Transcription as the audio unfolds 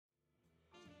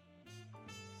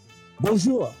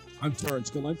Bonjour, I'm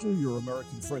Terrance, your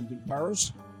American friend in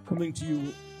Paris, coming to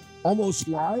you almost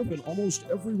live and almost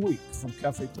every week from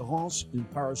Café Terrance in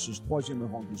Paris's Troisième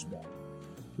Arrondissement.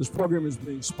 This program is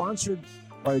being sponsored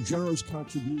by a generous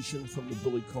contribution from the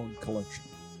Billy Cohn Collection.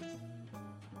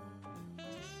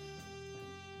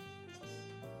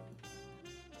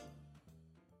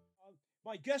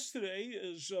 My guest today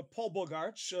is Paul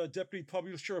Bogaards, Deputy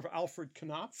Publisher of Alfred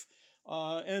Knopf.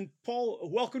 And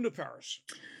Paul, welcome to Paris.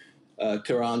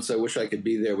 Terrance, I wish I could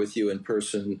be there with you in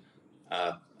person.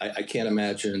 I can't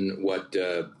imagine what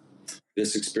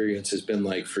this experience has been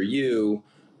like for you.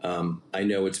 I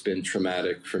know it's been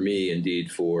traumatic for me,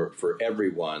 indeed, for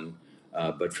everyone.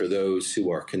 But for those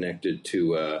who are connected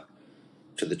to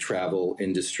the travel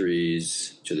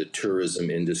industries, to the tourism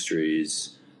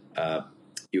industries,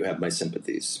 you have my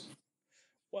sympathies.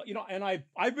 Well, and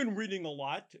I've been reading a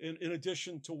lot in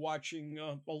addition to watching.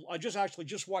 I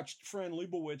just watched Fran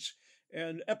Lebowitz,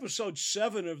 and episode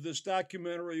 7 of this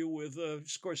documentary with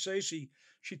Scorsese.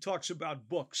 She talks about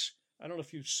books. I don't know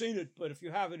if you've seen it, but if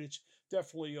you haven't, it's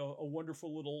definitely a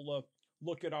wonderful little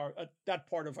look at that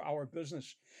part of our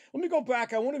business. Let me go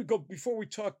back. I want to go before we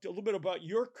talk a little bit about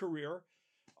your career,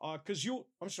 because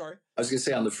I'm sorry. I was going to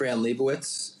say on the Fran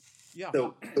Lebowitz. Yeah.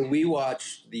 So we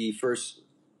watched the first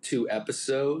 2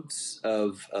 episodes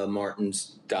of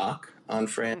Martin's doc on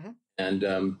Fran,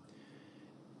 and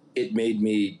it made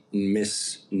me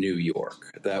miss New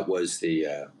York. That was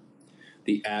the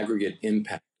aggregate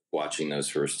impact of watching those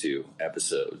first 2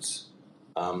 episodes.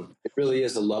 It really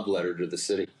is a love letter to the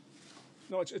city.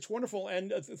 No, it's wonderful.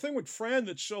 And the thing with Fran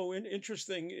that's so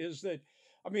interesting is that,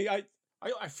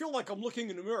 I feel like I'm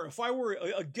looking in the mirror. If I were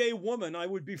a gay woman, I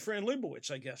would be Fran Lebowitz,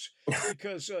 I guess,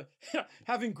 because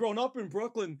having grown up in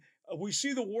Brooklyn, we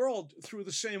see the world through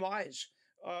the same eyes.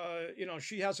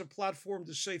 She has a platform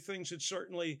to say things that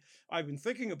certainly I've been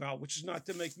thinking about, which is not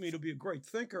to make me to be a great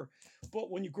thinker.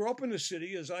 But when you grow up in the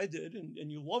city, as I did,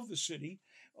 and you love the city,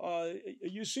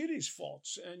 you see these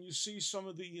faults and you see some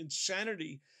of the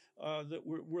insanity that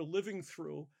we're living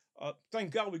through.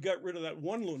 Thank God we got rid of that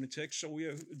one lunatic, so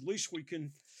at least we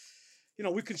can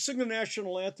sing the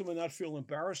national anthem and not feel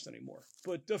embarrassed anymore.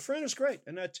 But Fran is great,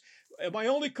 and my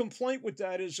only complaint with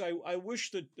that is I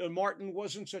wish that Martin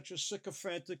wasn't such a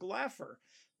sycophantic laugher,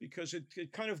 because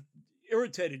it kind of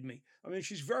irritated me. I mean,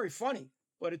 she's very funny,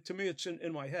 but to me it's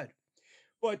in my head.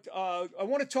 But I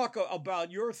want to talk about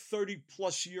your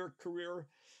 30-plus year career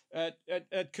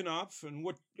at Knopf and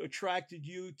what attracted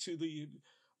you to the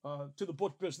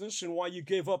book business and why you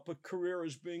gave up a career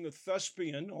as being a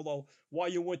thespian, although why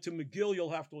you went to McGill, you'll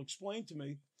have to explain to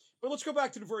me. But let's go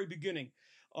back to the very beginning.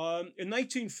 In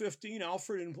 1915,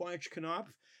 Alfred and Blanche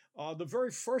Knopf, the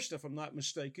very first, if I'm not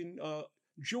mistaken,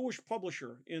 Jewish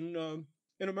publisher in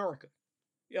America,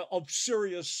 of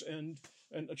serious and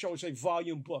shall we say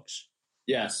volume books.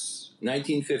 Yes,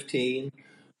 1915,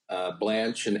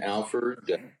 Blanche and Alfred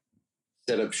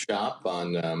set up shop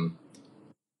on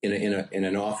in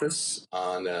an office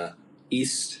on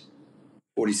East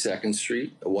 42nd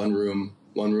Street, a one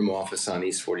room office on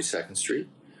East 42nd Street,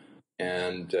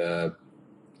 and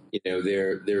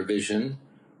their vision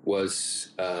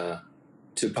was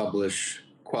to publish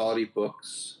quality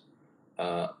books,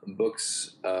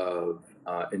 books of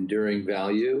enduring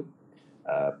value,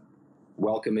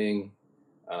 welcoming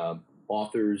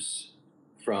authors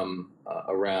from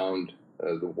around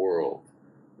the world.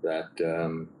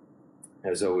 That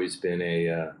has always been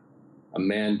a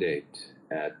mandate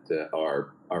at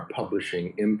our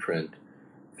publishing imprint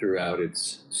throughout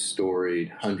its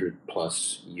storied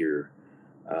 100-plus year.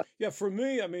 For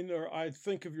me, I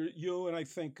think of you, and I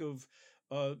think of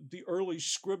the early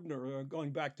Scribner, going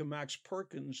back to Max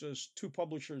Perkins, as 2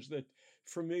 publishers that,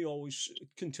 for me, always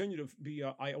continue to be,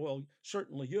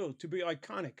 certainly you, to be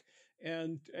iconic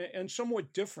and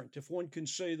somewhat different. If one can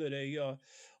say that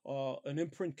an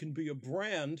imprint can be a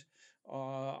brand,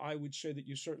 I would say that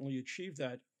you certainly achieved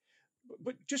that.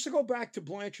 But just to go back to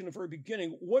Blanche in the very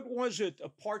beginning, what was it,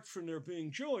 apart from their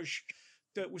being Jewish,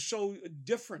 that was so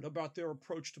different about their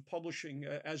approach to publishing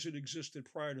as it existed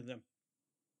prior to them?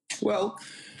 Well,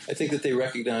 I think that they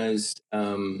recognized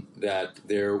that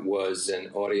there was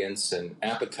an audience and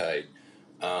appetite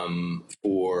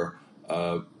for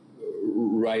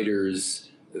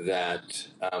writers that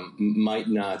might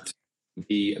not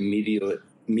be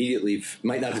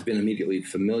might not have been immediately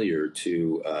familiar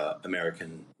to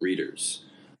American readers,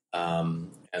 and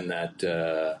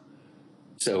that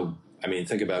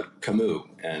think about Camus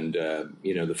and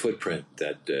the footprint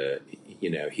that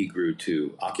he grew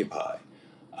to occupy,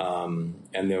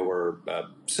 and there were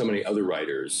so many other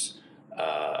writers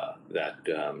that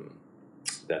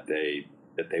they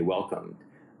they welcomed.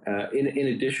 In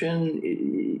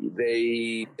addition,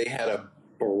 they had a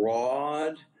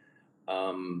broad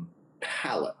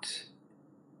palette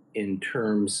in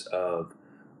terms of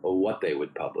what they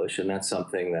would publish, and that's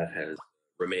something that has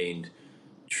remained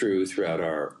true throughout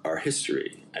our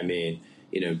history. I mean,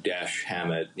 Dash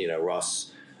Hammett,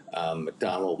 Ross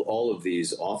MacDonald, all of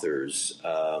these authors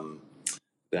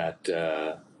that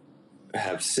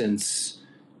have since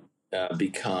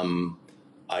become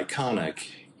iconic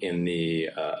in the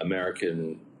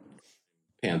American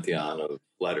pantheon of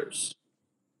letters.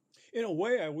 In a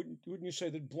way, I wouldn't you say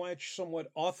that Blanche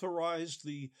somewhat authorized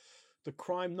the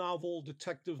crime novel,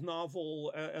 detective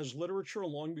novel as literature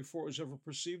long before it was ever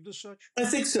perceived as such? I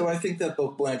think so. I think that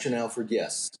both Blanche and Alfred,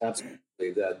 yes,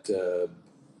 absolutely, that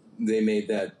they made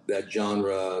that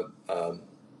genre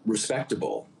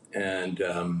respectable. And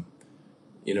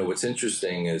what's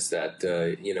interesting is that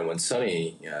when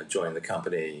Sonny joined the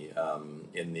company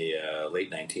in the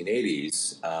late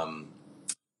 1980s,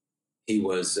 he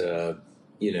was a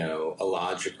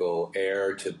logical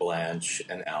heir to Blanche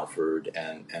and Alfred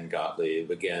and Gottlieb,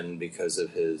 again because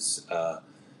of his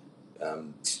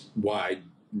wide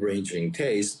ranging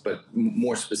taste, but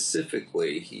more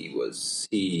specifically, he was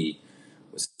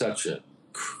such a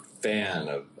fan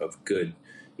of good,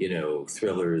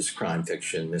 thrillers, crime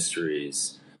fiction,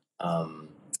 mysteries. Um,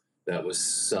 that was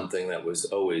something that was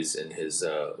always in his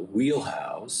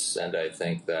wheelhouse, and I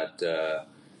think that a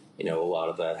lot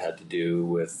of that had to do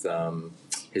with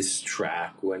his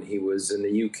track when he was in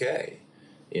the UK,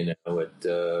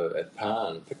 at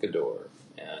Pan Picador,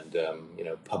 and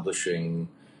publishing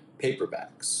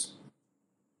paperbacks.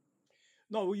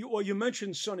 No, you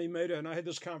mentioned Sonny Mehta, and I had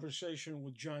this conversation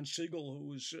with John Siegel, who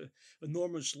was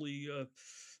enormously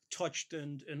touched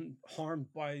and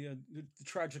harmed by the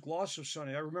tragic loss of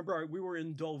Sonny. I remember we were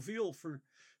in Deauville for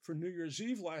New Year's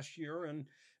Eve last year, and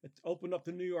it opened up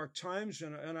the New York Times,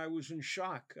 and I was in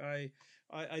shock.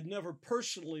 I'd never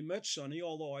personally met Sonny,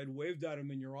 although I'd waved at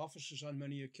him in your offices on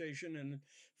many occasions, and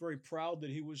very proud that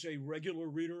he was a regular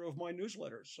reader of my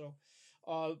newsletter. So,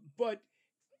 but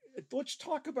let's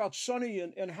talk about Sonny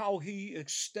and how he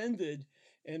extended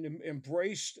and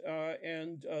embraced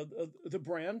and the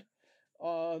brand,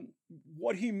 uh,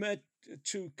 what he meant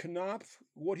to Knopf,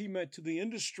 what he meant to the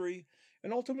industry,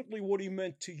 and ultimately what he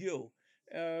meant to you.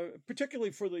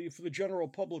 Particularly for the general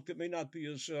public that may not be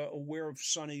as aware of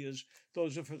Sonny as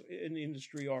those of us in the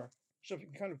industry are. So, if you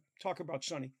can kind of talk about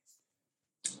Sonny.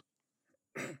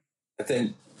 I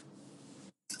think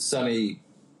Sonny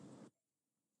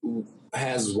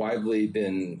has widely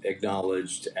been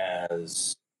acknowledged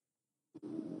as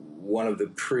one of the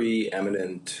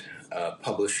preeminent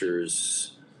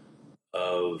publishers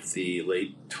of the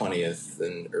late 20th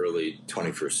and early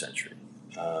 21st century.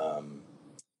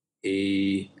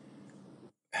 He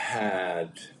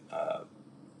had uh,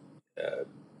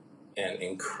 an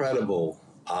incredible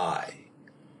eye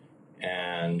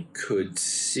and could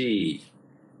see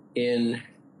in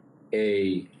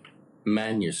a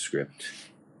manuscript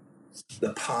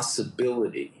the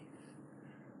possibility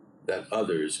that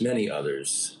many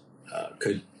others,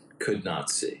 could not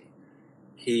see.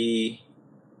 He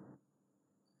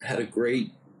had a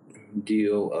great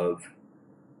deal of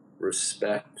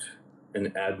respect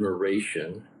and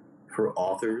admiration for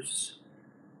authors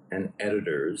and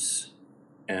editors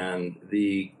and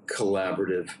the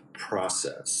collaborative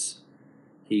process.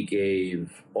 He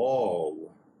gave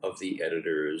all of the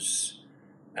editors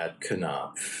at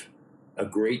Knopf a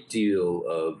great deal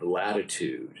of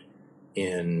latitude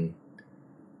in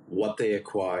what they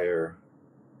acquire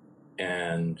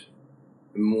and,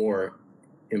 more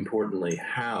importantly,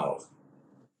 how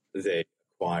they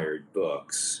acquired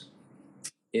books.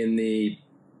 In the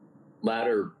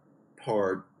latter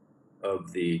part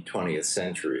of the 20th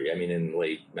century, I mean, in the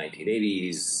late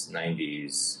 1980s,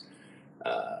 90s,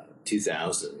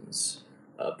 2000s,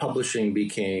 publishing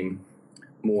became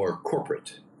more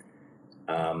corporate,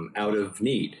 out of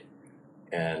need.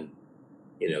 And,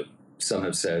 some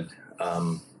have said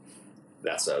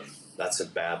that's a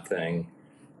bad thing.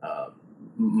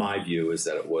 My view is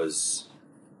that it was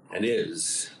and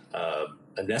is a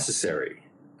necessary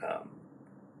um,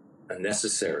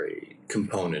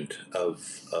 component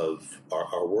of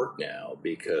our work now,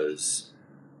 because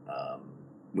um,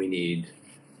 we need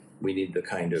the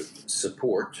kind of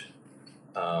support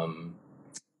um,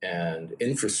 and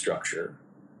infrastructure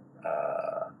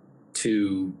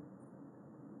to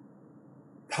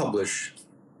publish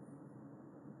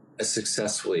as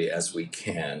successfully as we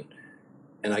can.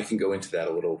 And I can go into that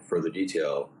a little further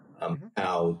detail. Mm-hmm.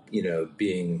 How,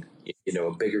 being,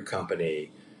 a bigger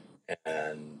company,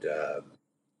 and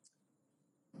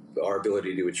our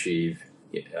ability to achieve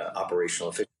operational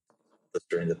efficiency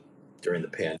during the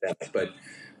pandemic. But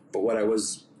what I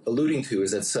was alluding to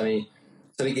is that Sonny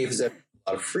gave us a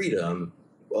lot of freedom.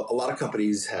 Well, a lot of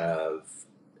companies have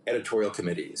editorial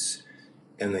committees,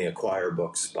 and they acquire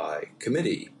books by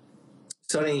committee.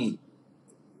 Sonny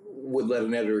would let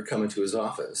an editor come into his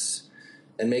office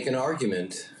and make an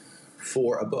argument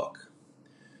for a book.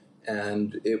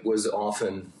 And it was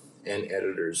often an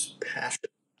editor's passion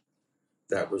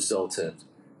that resulted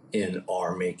in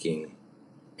our making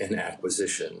an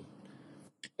acquisition.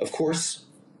 Of course,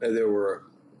 there were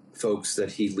folks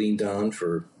that he leaned on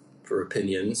for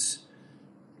opinions.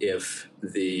 If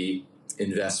the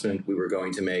investment we were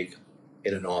going to make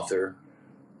in an author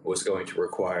was going to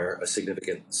require a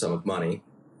significant sum of money,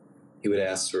 he would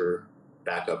ask for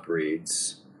backup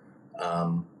reads.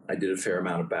 I did a fair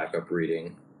amount of backup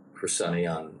reading for Sonny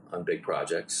on big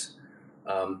projects.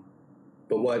 But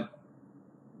what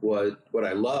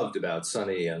I loved about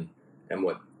Sonny and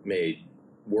what made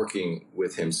working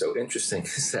with him so interesting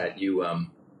is that you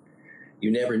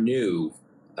never knew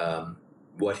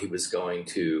what he was going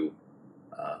to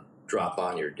drop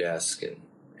on your desk and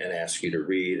ask you to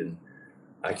read. And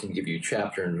I can give you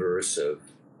chapter and verse of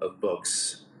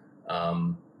books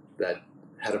that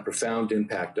had a profound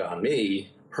impact on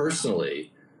me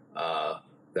personally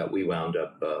that we wound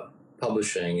up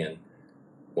publishing. And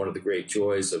one of the great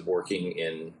joys of working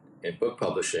in book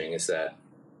publishing is that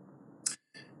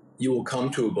you will come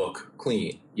to a book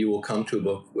clean. You will come to a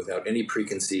book without any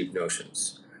preconceived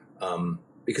notions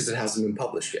because it hasn't been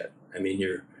published yet. I mean,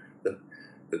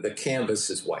 the canvas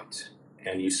is white,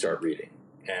 and you start reading,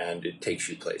 and it takes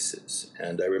you places.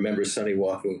 And I remember Sonny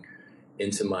walking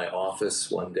into my office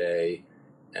one day,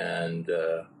 and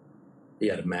he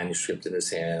had a manuscript in his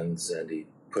hands, and he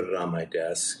put it on my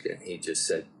desk, and he just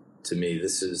said to me,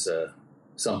 "This is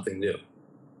something new."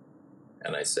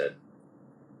 And I said,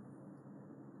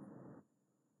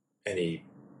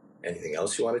 anything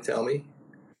else you want to tell me?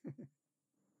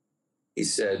 He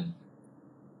said,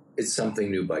 "It's something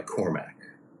new by Cormac,"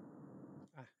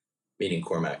 meaning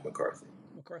Cormac McCarthy.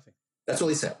 That's all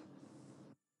he said.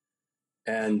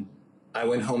 And I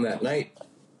went home that night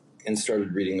and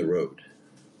started reading The Road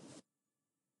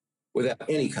without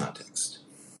any context.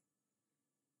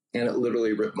 And it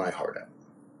literally ripped my heart out.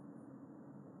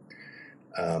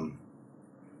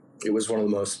 It was one of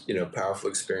the most, powerful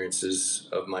experiences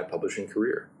of my publishing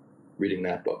career, reading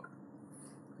that book,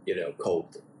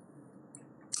 cold.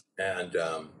 And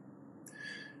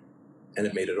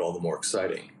it made it all the more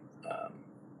exciting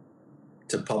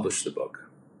to publish the book,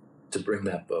 to bring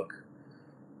that book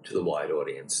to the wide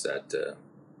audience that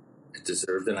it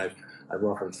deserved. And I've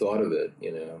often thought of it,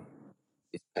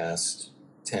 these past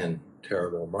 10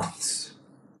 terrible months,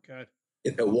 God.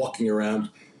 Walking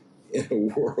around in a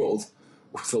world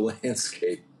where the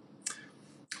landscape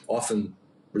often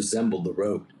resembled The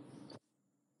Road.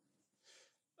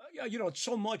 Yeah, it's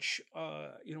so much,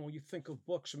 when you think of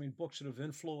books, books that have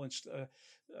influenced,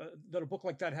 that a book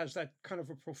like that has that kind of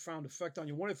a profound effect on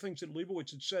you. One of the things that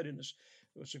Leibowitz had said in this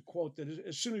was a quote that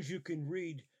as soon as you can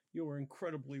read, you are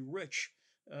incredibly rich.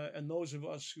 And those of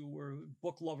us who were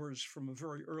book lovers from a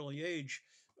very early age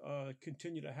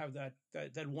continue to have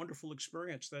that wonderful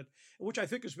experience, which I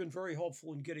think has been very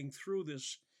helpful in getting through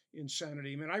this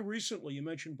insanity. I recently, you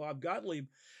mentioned Bob Gottlieb,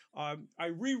 I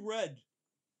reread,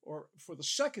 or for the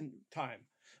second time,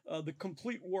 the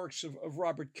complete works of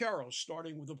Robert Caro,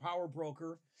 starting with The Power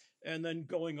Broker and then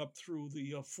going up through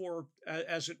the four,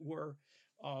 as it were,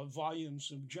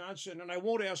 volumes of Johnson. And I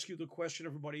won't ask you the question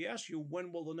everybody asks you,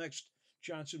 when will the next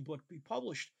Johnson book be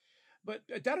published? But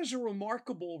that is a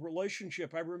remarkable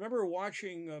relationship. I remember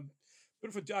watching a bit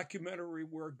of a documentary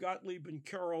where Gottlieb and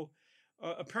Caro,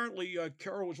 apparently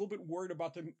Caro was a little bit worried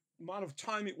about the amount of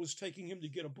time it was taking him to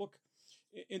get a book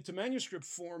into manuscript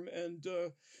form. And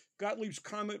Gottlieb's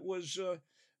comment was,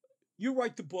 "You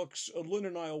write the books, Lynn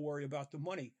and I will worry about the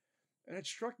money." And it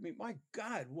struck me, my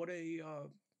God, what a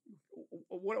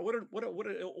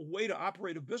way to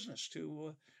operate a business,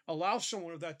 to allow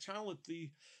someone of that talent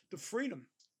the freedom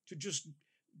to just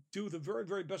do the very,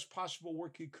 very best possible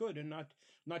work he could and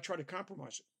not try to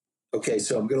compromise it. Okay,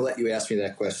 so I'm going to let you ask me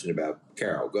that question about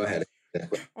Caro. Go ahead.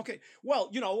 Okay.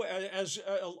 Well, as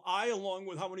I, along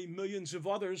with how many millions of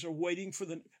others, are waiting for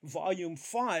the volume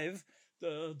 5,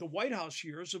 the White House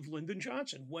years of Lyndon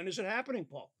Johnson. When is it happening,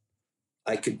 Paul?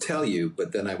 I could tell you,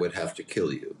 but then I would have to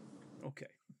kill you. Okay.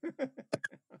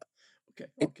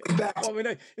 Okay.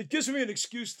 Well, it gives me an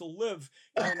excuse to live.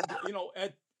 And,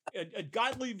 at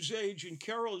Gottlieb's age and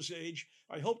Caro's age,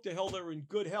 I hope to hell they're in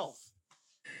good health.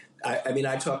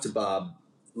 I talk to Bob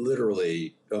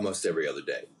literally almost every other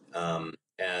day. And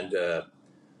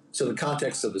so the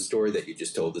context of the story that you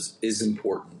just told us is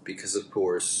important because, of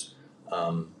course,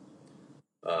 um,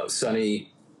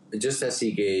 Sonny, just as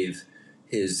he gave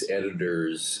his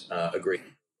editors a great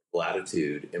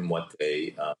latitude in what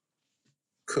they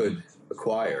could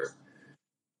acquire,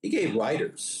 he gave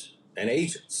writers and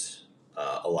agents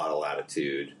a lot of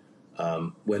latitude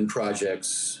when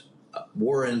projects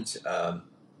weren't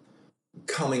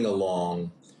coming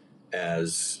along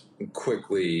as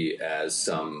quickly as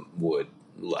some would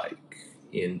like.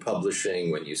 In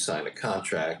publishing, when you sign a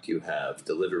contract, you have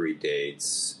delivery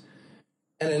dates,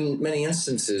 and in many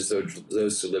instances,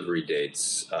 those delivery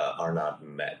dates are not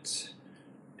met.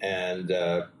 And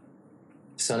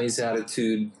Sonny's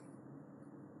attitude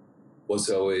was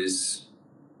always,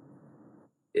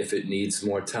 if it needs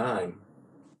more time,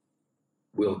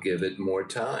 we'll give it more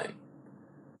time.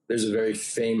 There's a very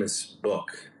famous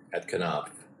book at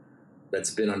Knopf that's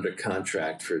been under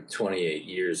contract for 28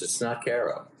 years. It's not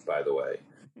Caro, by the way.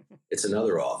 It's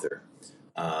another author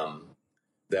um,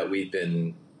 that we've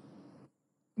been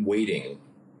waiting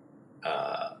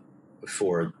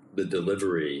for the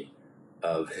delivery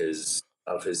of his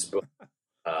book.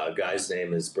 Guy's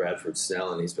name is Bradford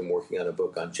Snell, and he's been working on a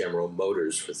book on General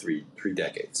Motors for three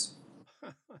decades.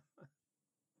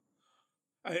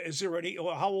 Is there any?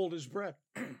 Well, how old is Brett?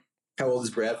 How old is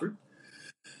Bradford?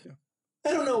 Yeah.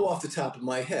 I don't know off the top of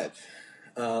my head,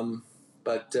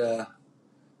 but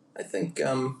I think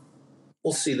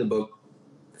we'll see the book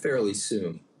fairly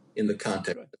soon in the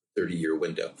context Good. of a 30-year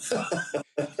window.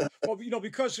 Well,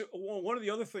 because one of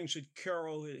the other things that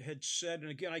Carroll had said,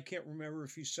 and again, I can't remember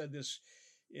if he said this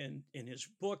in his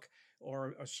book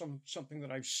or something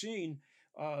that I've seen,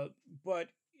 uh, but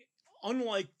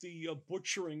unlike the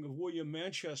butchering of William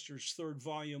Manchester's third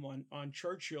volume on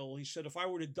Churchill, he said, if I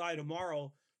were to die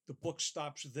tomorrow, the book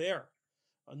stops there.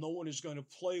 No one is going to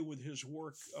play with his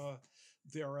work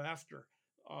thereafter.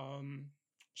 Um,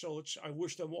 so I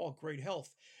wish them all great health.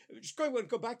 Just going to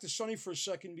go back to Sonny for a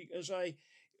second because I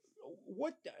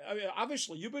mean,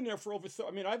 obviously you've been there for over.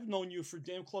 I mean, I've known you for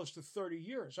damn close to 30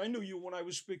 years. I knew you when I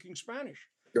was speaking Spanish.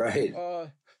 Right.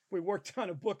 We worked on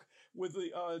a book with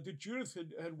that Judith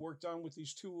had worked on with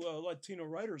these two Latino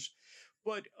writers.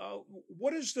 But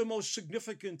what is the most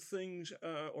significant things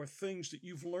or things that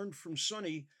you've learned from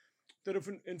Sonny that have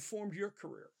informed your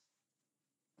career?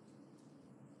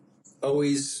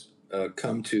 Always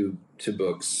come to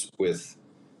books with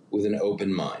an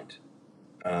open mind.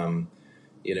 Um,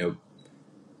 you know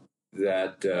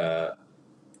that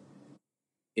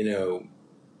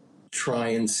try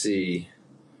and see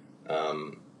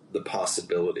the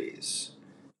possibilities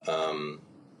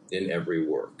in every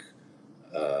work,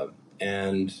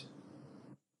 and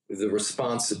the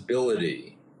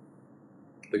responsibility,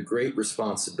 the great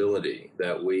responsibility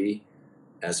that we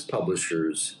as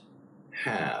publishers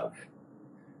have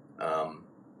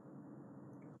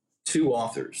to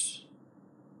authors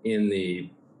in the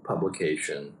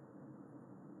publication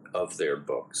of their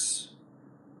books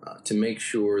to make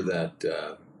sure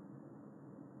that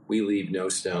we leave no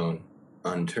stone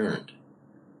unturned,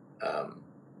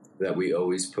 that we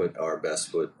always put our best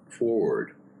foot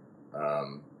forward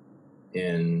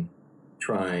in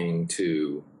trying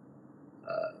to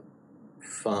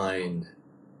find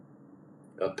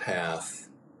a path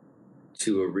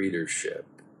to a readership.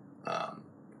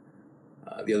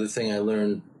 The other thing I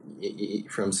learned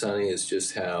from Sonny is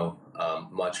just how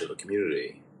much of a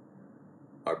community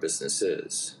our business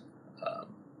is.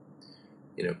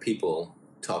 People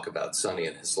talk about Sonny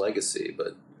and his legacy,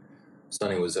 but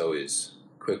Sonny was always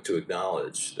quick to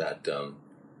acknowledge that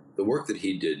the work that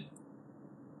he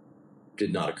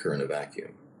did not occur in a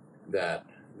vacuum, that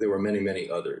there were many, many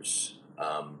others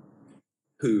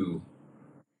who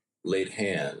laid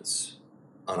hands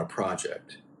on a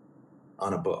project,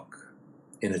 on a book,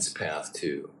 in its path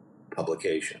to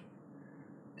publication.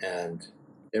 And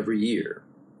every year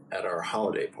at our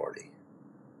holiday party,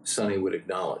 Sonny would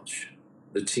acknowledge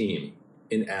the team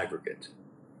in aggregate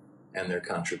and their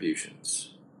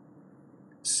contributions.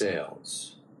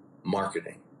 Sales,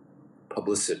 marketing,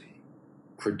 publicity,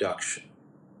 production,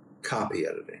 copy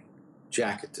editing,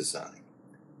 jacket design,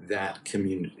 that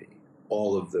community,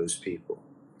 all of those people,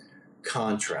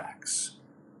 contracts,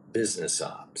 business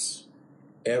ops,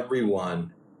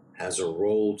 everyone has a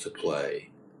role to play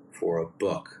for a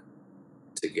book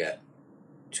to get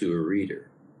to a reader.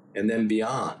 And then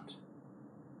beyond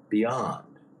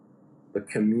the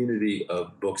community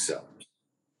of booksellers.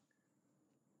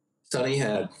 Sonny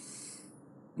had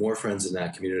more friends in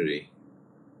that community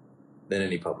than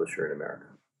any publisher in America.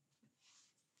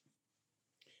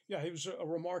 Yeah, he was a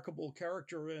remarkable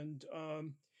character, and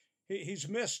he's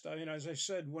missed. I mean, as I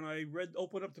said, when I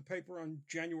opened up the paper on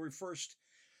January 1st,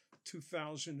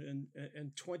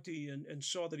 2020, and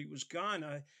saw that he was gone,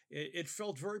 it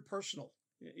felt very personal,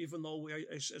 even though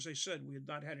as I said, we had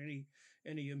not had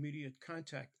any immediate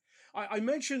contact. I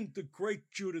mentioned the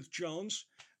great Judith Jones,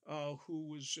 who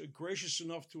was gracious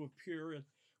enough to appear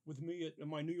with me at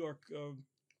my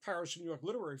Paris, New York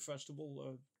Literary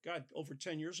Festival, God, over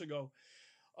 10 years ago,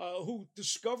 who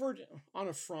discovered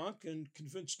Anne Frank and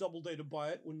convinced Doubleday to buy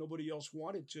it when nobody else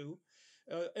wanted to,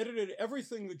 edited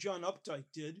everything that John Updike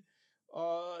did,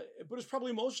 but is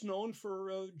probably most known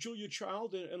for Julia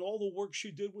Child and all the work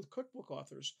she did with cookbook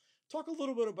authors. Talk a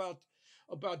little bit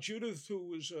about Judith, who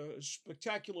was a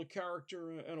spectacular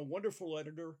character and a wonderful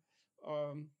editor.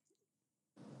 Um,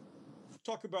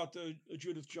 Talk about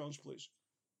Judith Jones, please.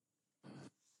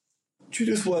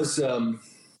 Judith was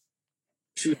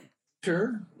she was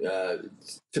her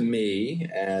to me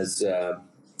as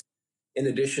in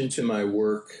addition to my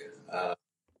work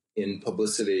in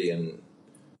publicity and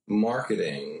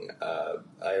marketing,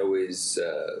 I always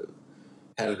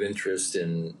had an interest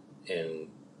in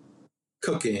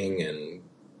cooking and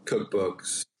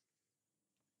cookbooks,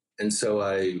 and so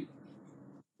I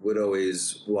would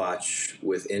always watch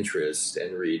with interest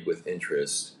and read with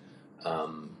interest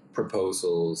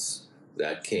proposals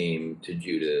that came to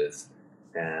Judith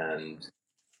and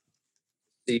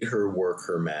see her work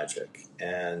her magic.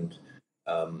 And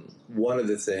one of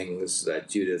the things that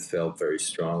Judith felt very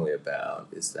strongly about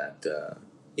is that,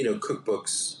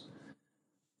 cookbooks,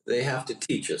 they have to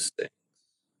teach us things.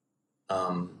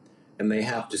 And they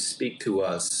have to speak to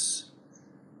us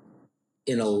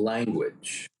in a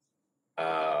language,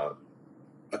 a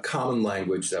common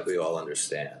language that we all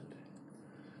understand.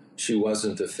 She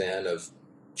wasn't a fan of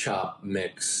chop,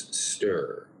 mix,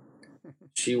 stir.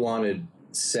 She wanted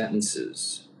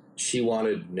sentences. She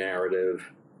wanted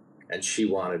narrative, and she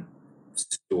wanted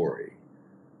story.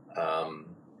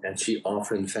 And she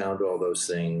often found all those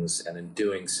things, and in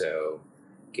doing so,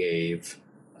 gave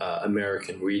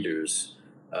American readers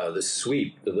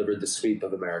delivered the sweep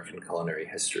of American culinary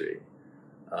history.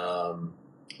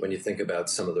 When you think about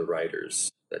some of the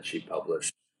writers that she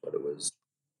published, whether it was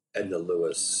Edna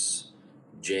Lewis,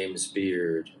 James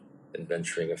Beard,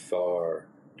 Adventuring Afar,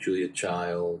 Julia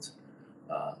Child,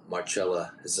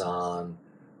 Marcella Hazan.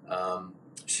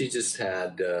 She just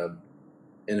had an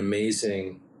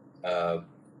amazing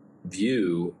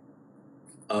view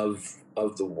of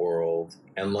the world,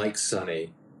 and like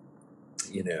Sonny,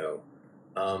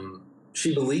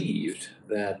 she believed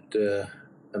that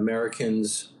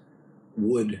Americans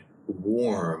would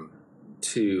warm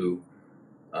to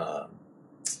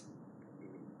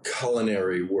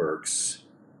culinary works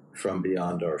from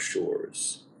beyond our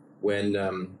shores. When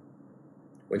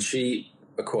she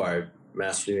acquired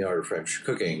Mastering the Art of French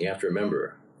Cooking, you have to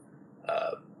remember,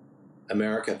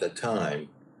 America at that time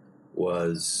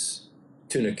was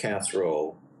tuna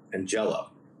casserole and Jell-O.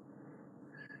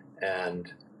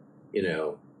 And,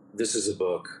 this is a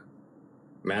book,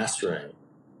 Mastering,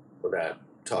 that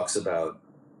talks about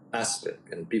aspic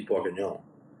and beef bourguignon.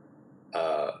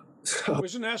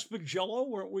 Wasn't aspic Jello?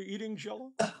 Weren't we eating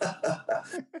Jello?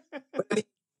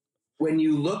 When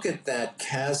you look at that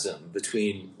chasm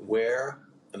between where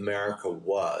America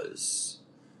was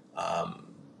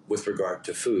with regard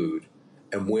to food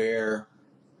and where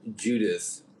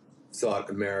Judith thought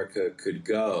America could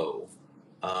go,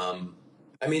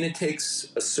 it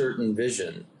takes a certain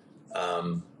vision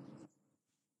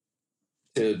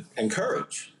to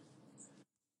encourage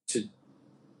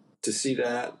to see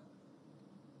that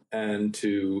and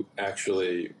to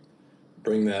actually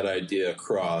bring that idea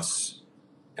across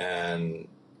and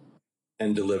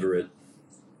deliver it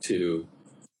to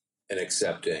an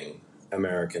accepting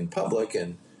American public.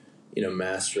 And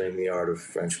Mastering the Art of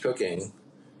French Cooking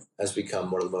has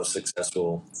become one of the most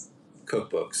successful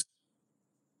cookbooks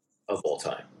of all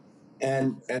time.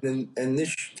 And in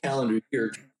this calendar year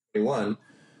 2021,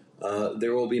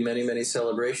 there will be many, many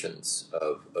celebrations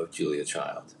of Julia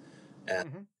Child.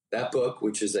 And that book,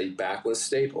 which is a backlist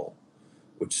staple,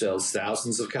 which sells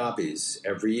thousands of copies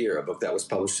every year, a book that was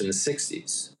published in the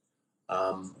 60s,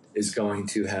 is going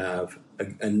to have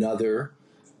another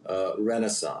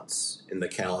renaissance in the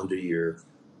calendar year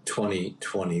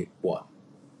 2021.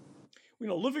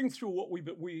 Living through what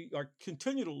we are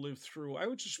continue to live through, I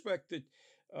would suspect that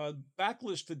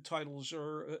backlisted titles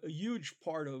are a huge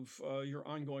part of your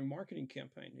ongoing marketing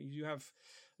campaign. You have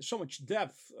so much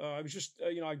depth. I was just,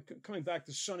 coming back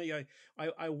to Sonny,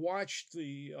 I watched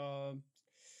the,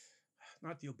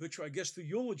 not the obituary, I guess the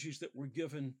eulogies that were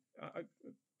given. I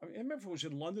remember if it was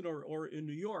in London or in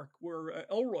New York, where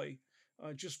Elroy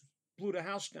just blew the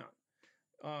house down.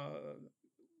 uh,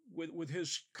 with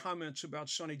his comments about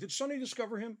Sonny. Did Sonny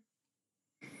discover him?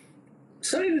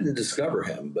 Sonny didn't discover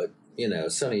him, but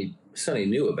Sonny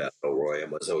knew about Elroy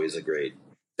and was always a great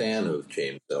fan of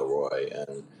James Elroy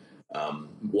and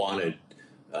wanted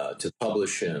to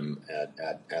publish him at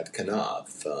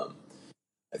Knopf.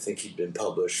 I think he'd been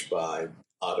published by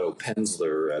Otto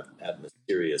Penzler at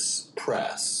Mysterious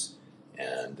Press,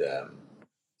 and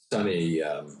Sonny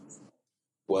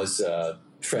was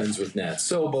friends with Nat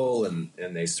Sobel,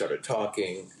 and they started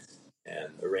talking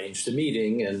and arranged a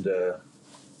meeting, and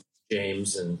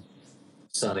James and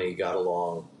Sonny got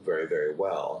along very, very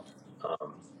well. And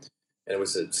it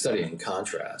was a study in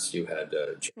contrast. You had,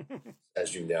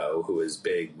 as you know, who is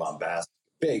big, bombastic,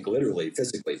 big, literally,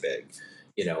 physically big,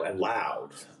 and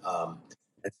loud.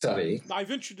 And Sonny. I've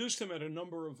introduced him at on a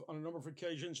number of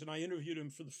occasions, and I interviewed him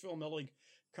for the film LA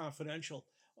Confidential.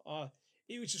 Uh,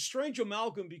 he was a strange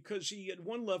amalgam because at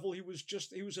one level he was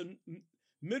a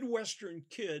Midwestern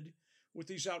kid with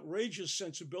these outrageous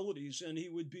sensibilities, and he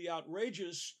would be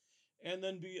outrageous and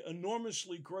then be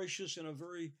enormously gracious in a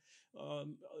very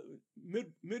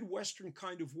Midwestern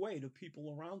kind of way to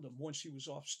people around him once he was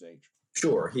off stage.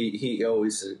 Sure, he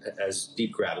always has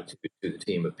deep gratitude to the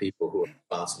team of people who are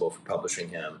responsible for publishing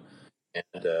him,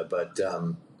 and but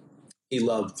he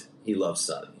loved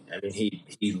Sonny. I mean,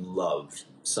 he loved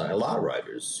Sonny. A lot of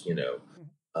writers,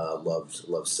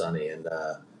 loved Sonny, and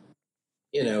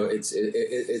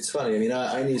it's funny. I mean,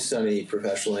 I knew Sonny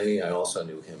professionally. I also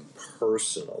knew him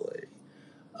personally,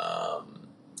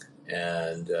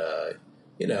 and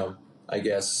I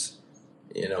guess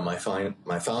my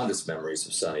fondest memories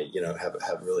of Sonny,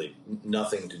 have really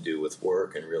nothing to do with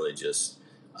work and really just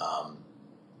how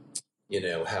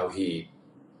he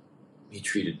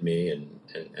treated me and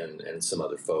some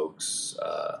other folks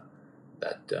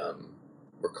that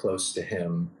were close to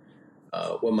him.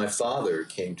 When my father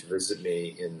came to visit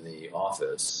me in the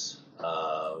office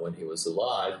when he was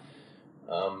alive,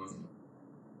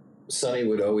 Sonny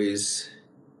would always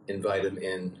invite him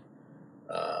in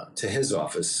to his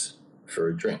office for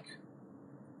a drink.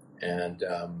 And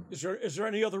is there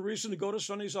any other reason to go to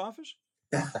Sonny's office?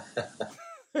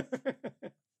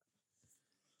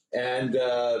 And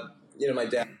my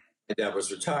dad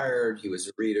was retired. He was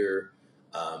a reader.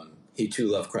 He too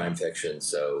loved crime fiction,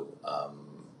 so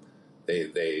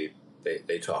they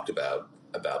talked about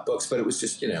books. But it was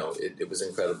just it was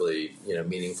incredibly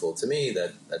meaningful to me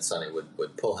that Sonny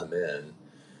would pull him in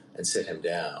and sit him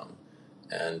down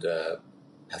and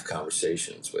have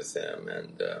conversations with him.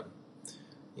 And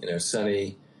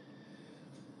Sonny,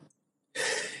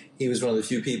 he was one of the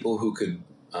few people who could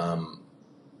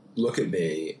look at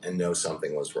me and know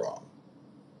something was wrong.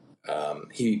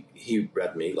 He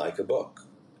read me like a book.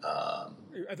 I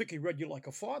think he read you like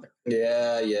a father.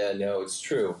 Yeah, no, it's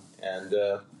true. And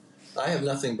I have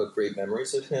nothing but great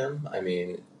memories of him. I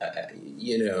mean,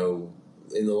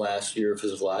 in the last year of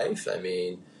his life, I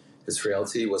mean, his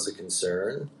frailty was a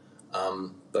concern.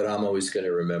 But I'm always going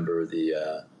to remember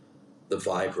the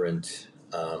vibrant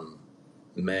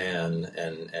man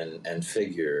and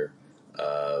figure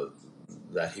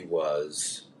that he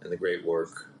was, and the great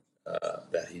work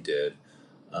that he did.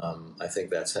 I think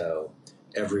that's how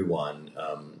everyone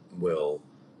will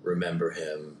remember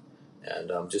him,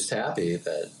 and I'm just happy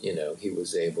that he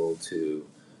was able to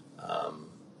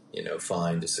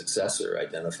find a successor,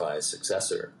 identify a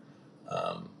successor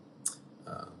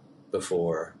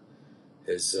before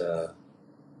his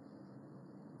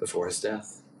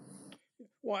death.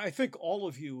 Well, I think all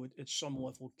of you at some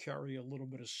level carry a little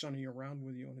bit of Sonny around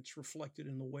with you, and it's reflected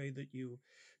in the way that you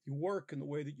work and the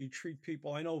way that you treat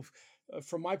people. I know,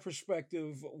 from my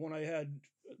perspective, when I had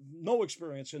no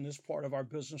experience in this part of our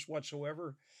business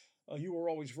whatsoever, you were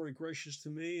always very gracious to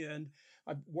me. And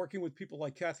I'm working with people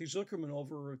like Kathy Zuckerman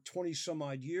over 20 some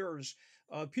odd years.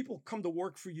 People come to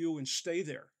work for you and stay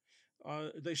there.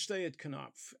 They stay at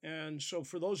Knopf. And so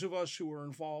for those of us who are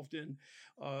involved in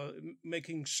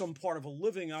making some part of a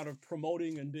living out of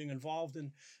promoting and being involved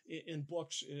in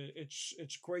books,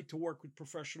 it's great to work with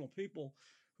professional people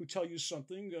who tell you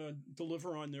something,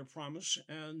 deliver on their promise,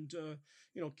 and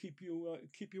keep you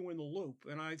in the loop.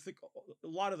 And I think a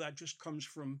lot of that just comes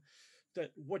from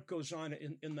what goes on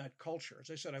in that culture. As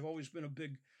I said, I've always been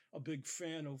a big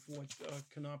fan of what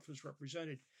Knopf has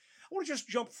represented. I want to just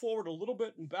jump forward a little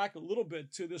bit and back a little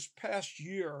bit to this past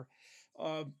year.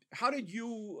 How did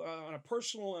you, on a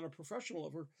personal and a professional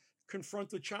level, confront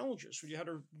the challenges when you had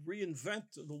to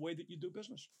reinvent the way that you do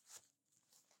business?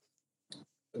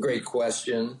 Great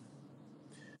question.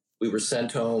 We were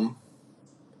sent home,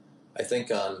 I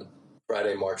think, on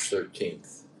Friday, March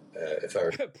 13th, if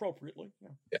I appropriately.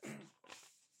 Yeah.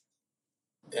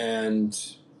 And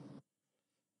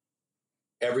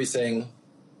everything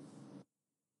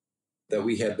that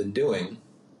we have been doing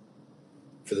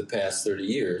for the past 30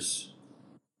 years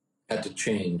had to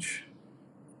change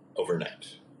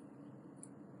overnight.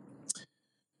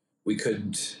 We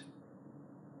couldn't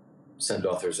send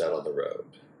authors out on the road.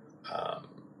 Um,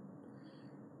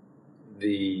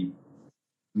 the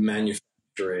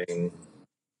manufacturing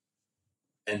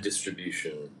and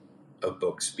distribution of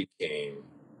books became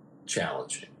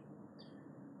challenging.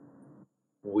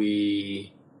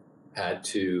 We had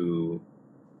to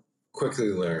quickly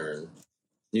learn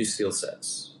new skill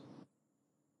sets,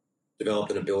 develop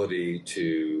an ability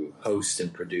to host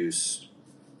and produce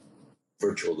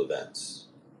virtual events.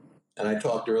 And I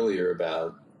talked earlier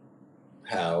about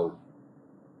how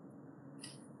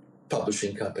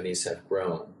publishing companies have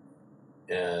grown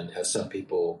and how some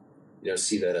people,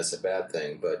 see that as a bad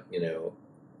thing. But,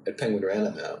 at Penguin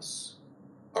Random House,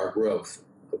 our growth,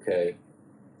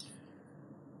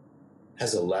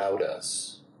 has allowed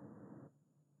us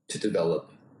to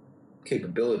develop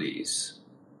capabilities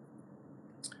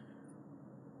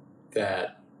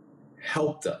that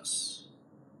helped us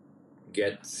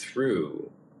get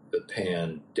through the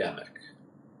pandemic.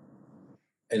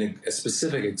 And a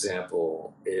specific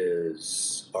example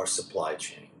is our supply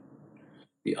chain.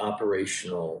 The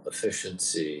operational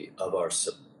efficiency of our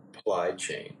supply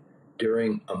chain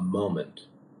during a moment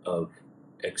of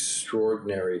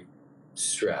extraordinary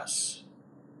stress.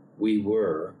 We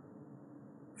were,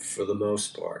 for the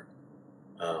most part,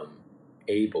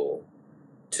 able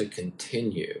to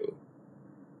continue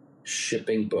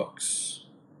shipping books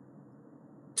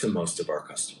to most of our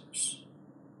customers.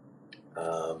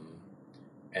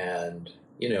 And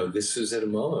this is at a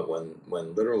moment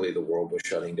when literally the world was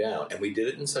shutting down. And we did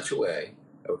it in such a way,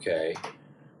 where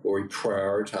we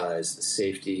prioritized the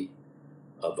safety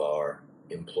of our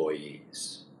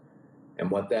employees.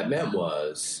 And what that meant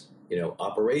was,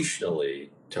 operationally,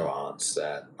 Terrance,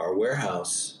 that our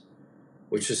warehouse,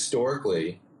 which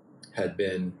historically had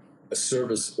been a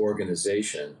service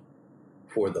organization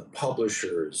for the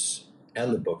publishers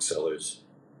and the booksellers,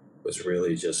 was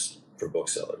really just for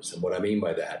booksellers. And what I mean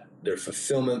by that, their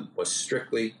fulfillment was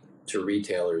strictly to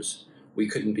retailers. We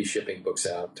couldn't be shipping books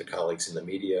out to colleagues in the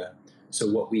media.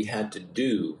 So what we had to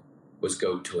do was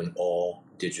go to an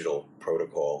all-digital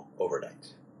protocol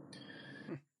overnight.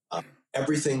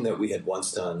 Everything that we had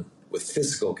once done with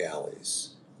physical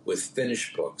galleys, with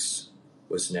finished books,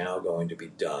 was now going to be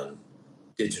done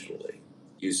digitally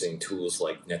using tools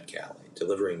like NetGalley,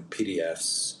 delivering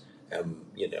PDFs and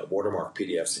watermark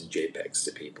PDFs and JPEGs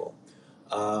to people.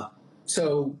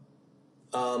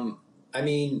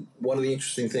 One of the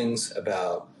interesting things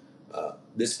about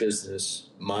this business,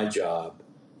 my job,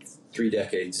 3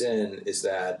 decades in, is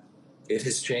that it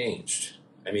has changed.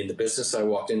 The business I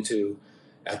walked into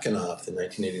at Knopf in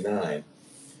 1989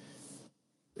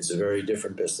 is a very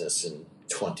different business in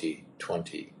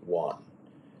 2021. Well,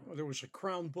 there was a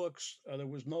Crown Books. There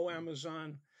was no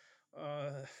Amazon,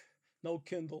 no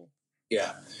Kindle.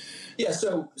 Yeah.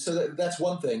 So that's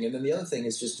one thing, and then the other thing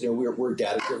is just we're a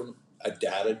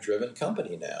data driven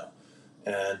company now,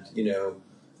 and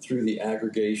through the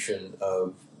aggregation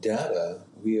of data,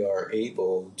 we are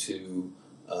able to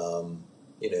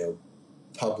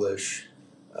publish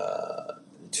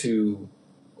to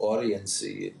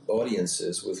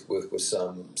audiences with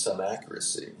some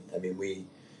accuracy. We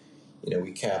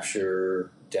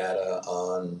capture data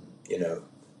on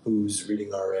who's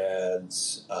reading our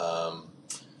ads. Are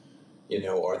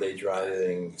they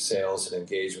driving sales and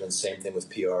engagement? Same thing with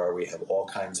PR. We have all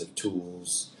kinds of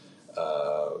tools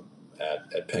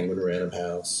at Penguin Random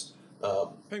House.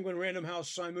 Penguin Random House,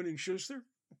 Simon & Schuster?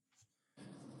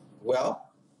 Well,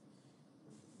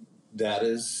 that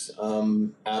is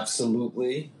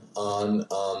absolutely on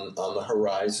the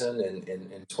horizon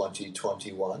in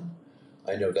 2021.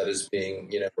 I know that is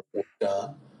being worked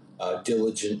on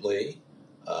diligently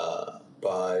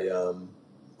by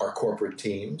our corporate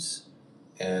teams.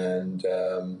 And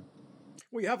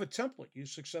we have a template. You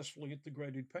successfully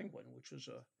integrated Penguin, which is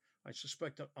I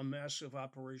suspect a massive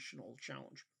operational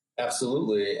challenge.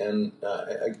 Absolutely, and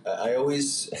I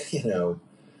always,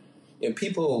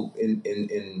 people in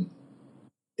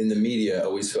the media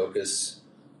always focus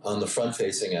on the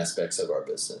front-facing aspects of our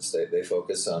business. They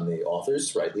focus on the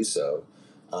authors, rightly so,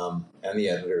 and the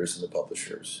editors and the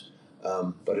publishers.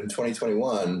 But in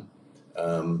 2021,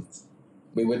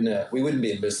 we wouldn't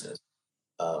be in business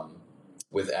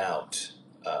without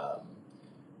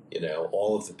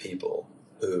all of the people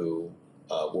who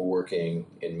were working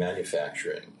in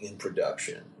manufacturing, in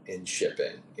production, in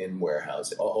shipping, in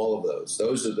warehousing. All of those.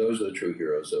 Those are the true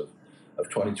heroes of of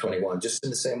 2021, just in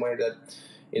the same way that,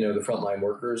 the frontline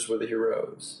workers were the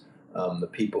heroes, the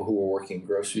people who were working in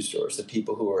grocery stores, the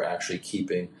people who were actually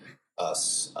keeping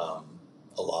us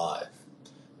alive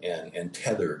and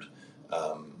tethered,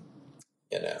 um,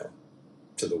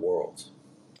 to the world.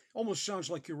 Almost sounds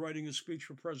like you're writing a speech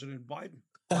for President Biden.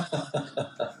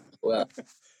 Well,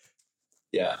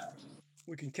 yeah.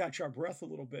 We can catch our breath a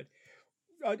little bit.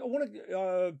 I want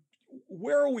to.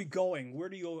 Where are we going? Where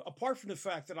do you? Apart from the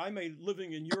fact that I may,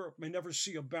 living in Europe, may never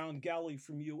see a bound galley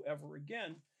from you ever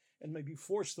again, and may be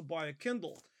forced to buy a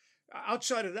Kindle.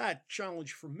 Outside of that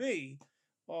challenge for me,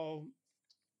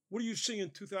 what do you see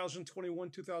in 2021,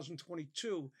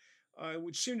 2022? It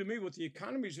would seem to me, with the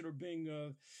economies that are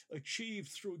being achieved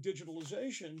through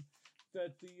digitalization,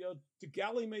 that the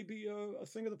galley may be a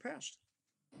thing of the past.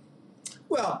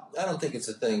 Well, I don't think it's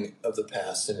a thing of the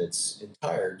past in its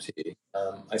entirety.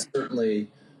 I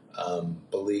certainly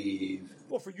believe.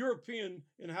 Well, for European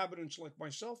inhabitants like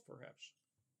myself, perhaps.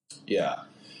 Yeah,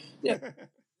 yeah.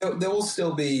 There will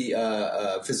still be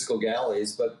physical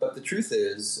galleys, but the truth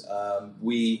is,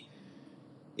 we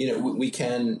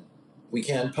can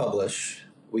publish,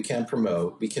 we can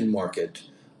promote, we can market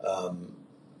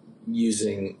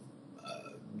using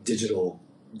digital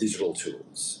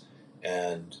tools,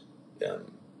 and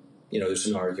there's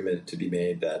an argument to be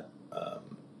made that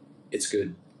it's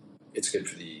good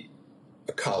for the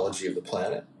ecology of the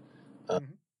planet.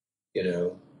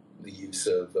 Mm-hmm. The use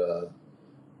of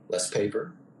less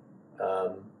paper,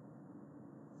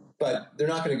 but they're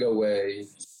not going to go away.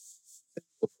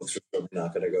 Books are probably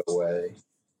not going to go away.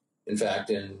 In fact,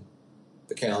 in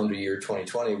the calendar year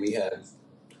 2020, we had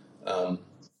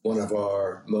one of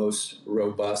our most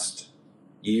robust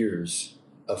years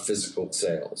of physical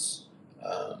sales.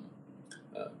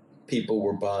 People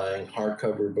were buying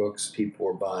hardcover books. People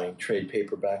were buying trade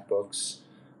paperback books.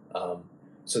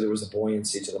 So there was a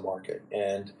buoyancy to the market.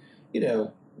 And,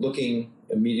 looking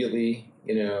immediately,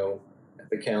 at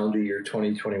the calendar year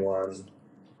 2021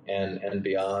 and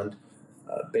beyond,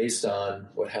 based on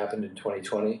what happened in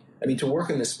 2020, I mean, to work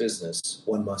in this business,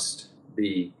 one must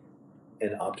be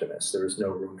an optimist. There is no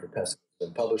room for pessimism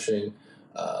in publishing.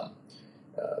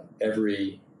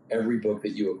 Every book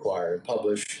that you acquire and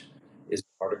publish is an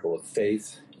article of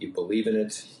faith. You believe in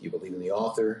it. You believe in the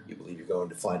author. You believe you're going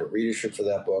to find a readership for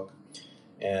that book.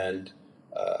 And,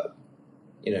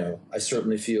 I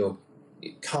certainly feel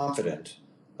confident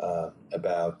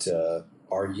about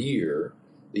our year,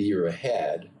 the year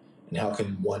ahead, and how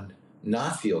can one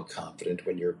not feel confident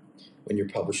when you're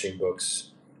publishing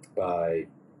books by,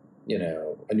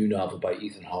 a new novel by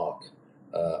Ethan Hawke,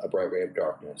 A Bright Ray of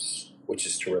Darkness, which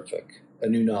is terrific. A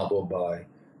new novel by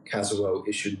Kazuo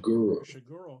Ishiguro,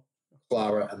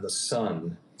 Flower and the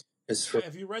Sun.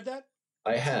 Have you read that?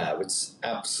 I have. It's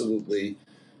absolutely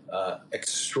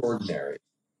extraordinary.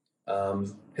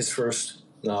 His first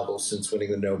novel since winning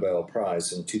the Nobel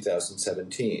Prize in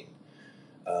 2017.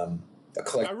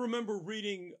 I remember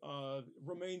reading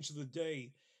Remains of the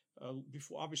Day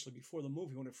before the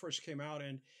movie when it first came out,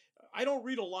 and I don't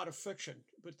read a lot of fiction,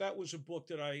 but that was a book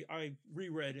that I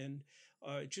reread, and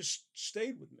it just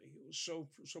stayed with me. It was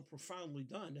so profoundly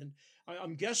done, and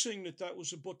I'm guessing that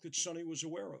was a book that Sonny was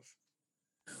aware of.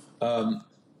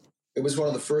 It was one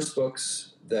of the first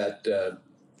books that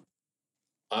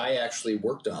I actually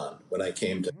worked on when I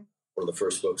came to one of the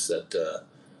first books that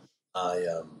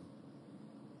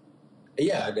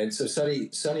and so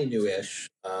Sonny knew Ish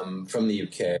from the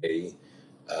UK.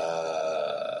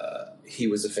 He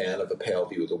was a fan of A Pale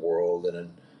View of the World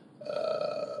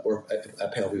or A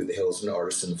Pale View of the Hills, An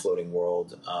Artist in the Floating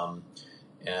World.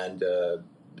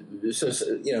 So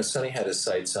Sonny had his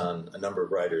sights on a number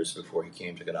of writers before he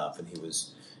came to Knopf, and he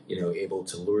was, able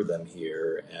to lure them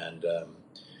here. And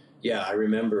I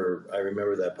remember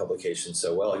that publication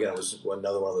so well. Again, it was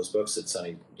another one of those books that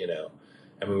Sonny,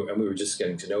 and we were just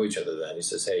getting to know each other then. He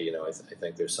says, "Hey, I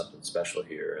think there's something special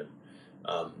here," and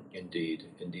indeed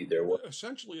there was.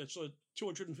 Essentially, it's a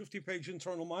 250-page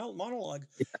internal monologue,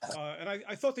 and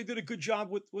I thought they did a good job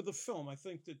with the film. I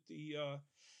think that the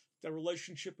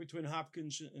relationship between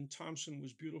Hopkins and Thompson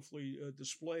was beautifully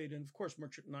displayed, and of course,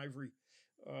 Merchant and Ivory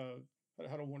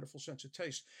had a wonderful sense of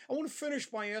taste. I want to finish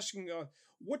by asking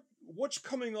what's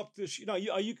coming up this.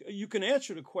 You can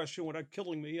answer the question without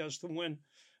killing me as to when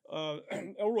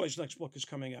Elroy's next book is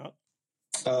coming out.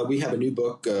 We have a new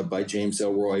book by James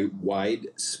Elroy,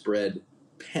 Widespread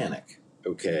Panic.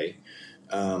 Okay,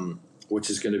 which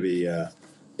is going to be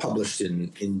published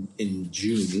in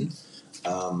June,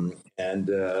 and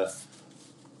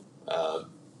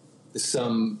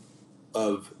some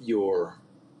of your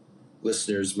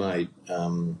listeners might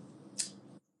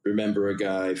remember a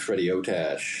guy, Freddie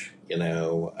Otash,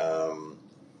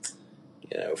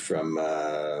 from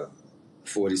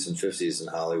 40s and 50s in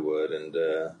Hollywood, and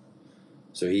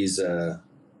so he's a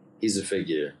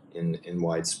figure in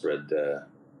widespread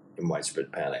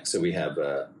panic. So we have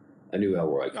a new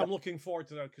Elroy. I'm looking forward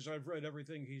to that because I've read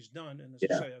everything he's done, and as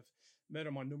I say, I've met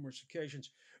him on numerous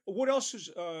occasions. What else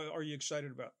are you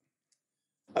excited about?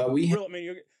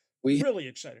 You're really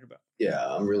excited about. Yeah,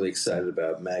 I'm really excited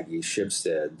about Maggie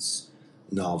Shipstead's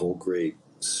novel, Great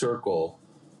Circle.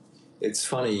 It's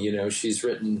funny, she's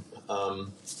written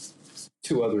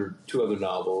two other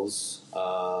novels,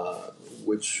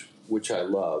 which I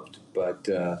loved, but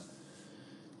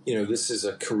this is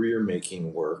a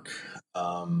career-making work.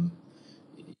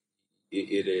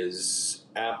 It is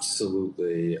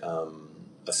absolutely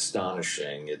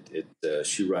astonishing.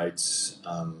 She writes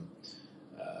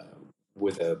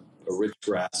with a rich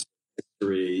grasp of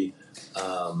history,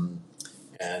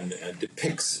 and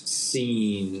depicts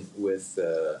scene with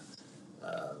a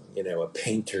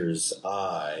painter's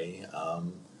eye,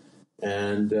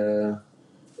 and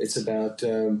it's about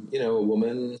a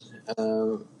woman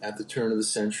at the turn of the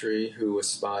century who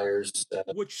aspires.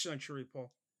 Which century,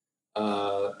 Paul?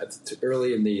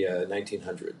 Early in the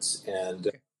 1900s, and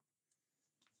okay.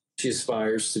 She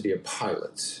aspires to be a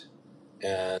pilot,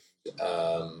 and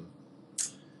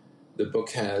the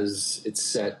book it's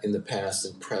set in the past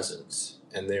and present,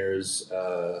 and there's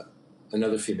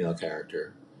another female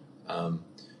character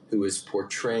who is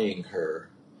portraying her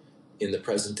in the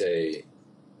present day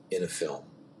in a film.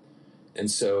 And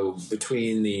so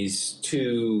between these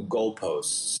two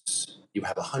goalposts, you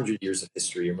have 100 years of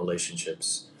history and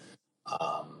relationships.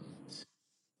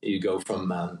 You go from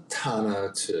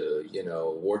Montana to,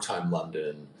 wartime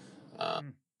London,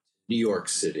 New York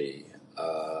City,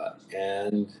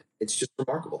 and it's just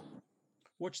remarkable.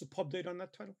 What's the pub date on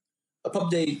that title? A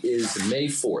pub date is May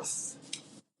 4th.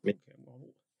 Okay, well,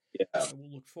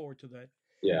 we'll look forward to that.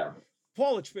 Yeah.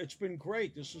 Paul, it's been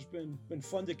great. This has been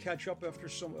fun to catch up after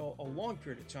a long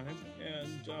period of time,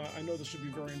 and I know this will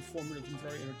be very informative and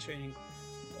very entertaining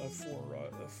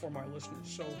for my listeners.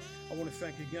 So I want to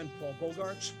thank again Paul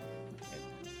Bogaards. And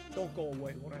don't go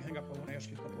away. When I hang up, I want to ask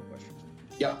you a couple of questions.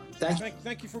 Yeah,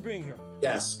 thank you for being here.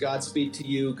 Yes, Godspeed to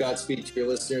you. Godspeed to your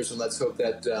listeners, and let's hope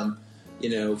that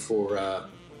for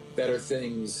better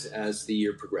things as the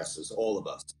year progresses. All of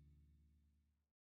us.